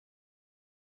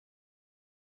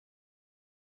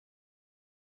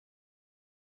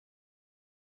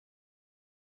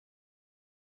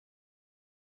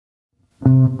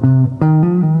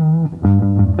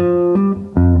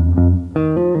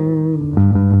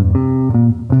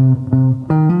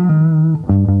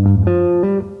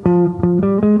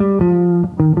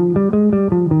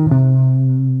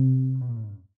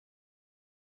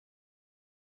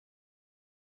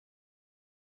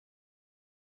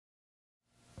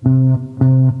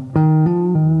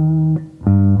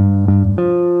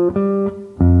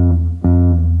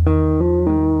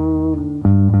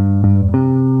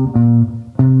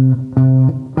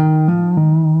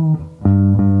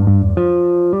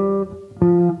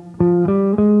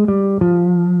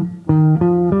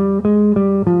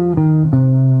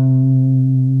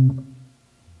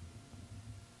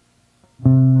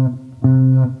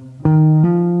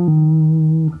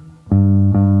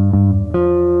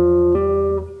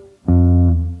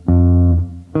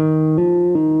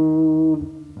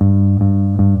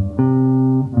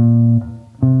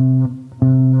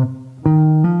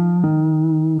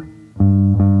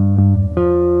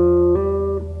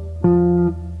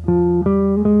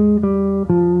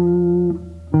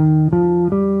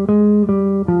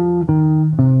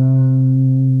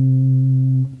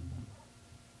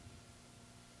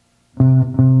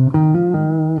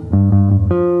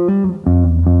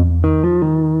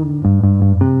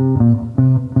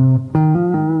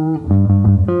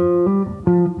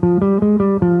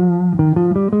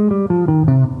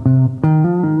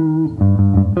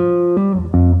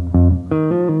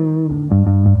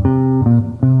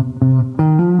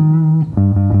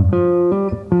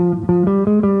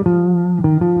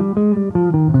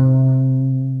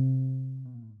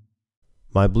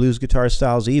My Blues Guitar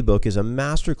Styles ebook is a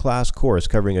masterclass course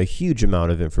covering a huge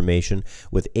amount of information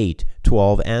with 8,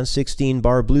 12, and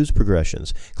 16-bar blues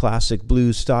progressions, classic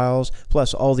blues styles,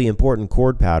 plus all the important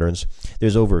chord patterns.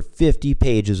 There's over 50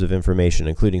 pages of information,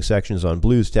 including sections on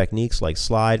blues techniques like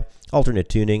slide, alternate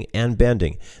tuning, and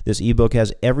bending. This ebook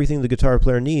has everything the guitar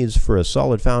player needs for a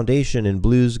solid foundation in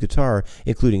blues guitar,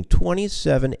 including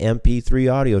 27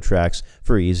 MP3 audio tracks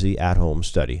for easy at-home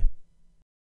study.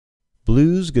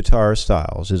 Blues Guitar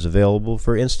Styles is available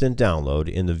for instant download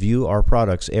in the View Our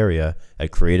Products area at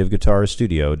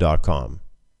creativeguitarstudio.com.